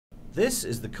This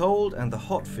is the cold and the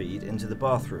hot feed into the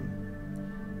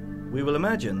bathroom. We will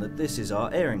imagine that this is our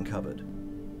airing cupboard.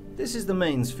 This is the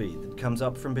mains feed that comes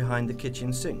up from behind the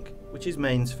kitchen sink, which is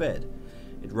mains fed.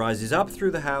 It rises up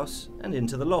through the house and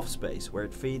into the loft space where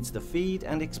it feeds the feed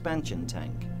and expansion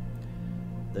tank.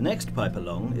 The next pipe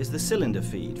along is the cylinder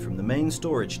feed from the main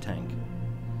storage tank.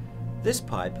 This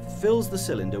pipe fills the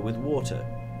cylinder with water,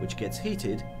 which gets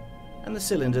heated, and the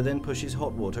cylinder then pushes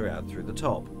hot water out through the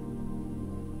top.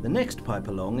 The next pipe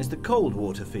along is the cold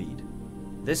water feed.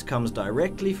 This comes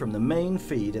directly from the main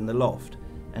feed in the loft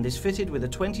and is fitted with a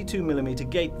 22mm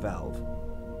gate valve.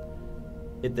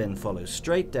 It then follows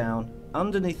straight down,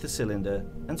 underneath the cylinder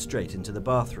and straight into the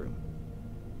bathroom.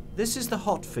 This is the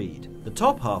hot feed. The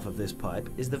top half of this pipe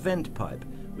is the vent pipe,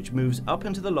 which moves up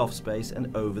into the loft space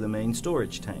and over the main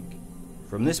storage tank.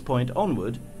 From this point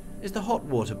onward is the hot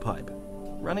water pipe,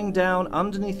 running down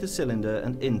underneath the cylinder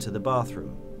and into the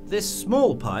bathroom. This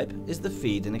small pipe is the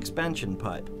feed and expansion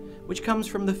pipe, which comes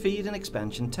from the feed and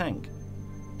expansion tank.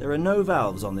 There are no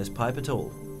valves on this pipe at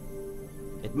all.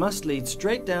 It must lead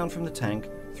straight down from the tank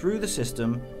through the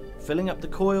system, filling up the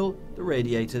coil, the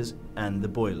radiators and the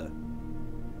boiler.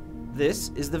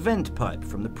 This is the vent pipe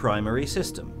from the primary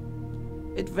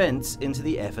system. It vents into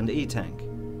the F&E tank.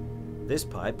 This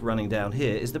pipe running down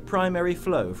here is the primary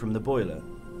flow from the boiler.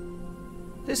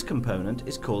 This component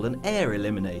is called an air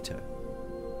eliminator.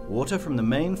 Water from the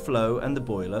main flow and the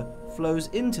boiler flows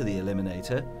into the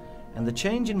eliminator, and the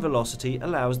change in velocity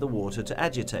allows the water to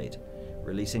agitate,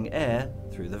 releasing air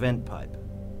through the vent pipe.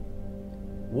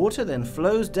 Water then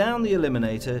flows down the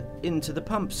eliminator into the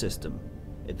pump system.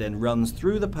 It then runs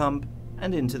through the pump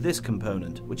and into this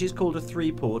component, which is called a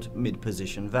 3-port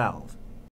mid-position valve.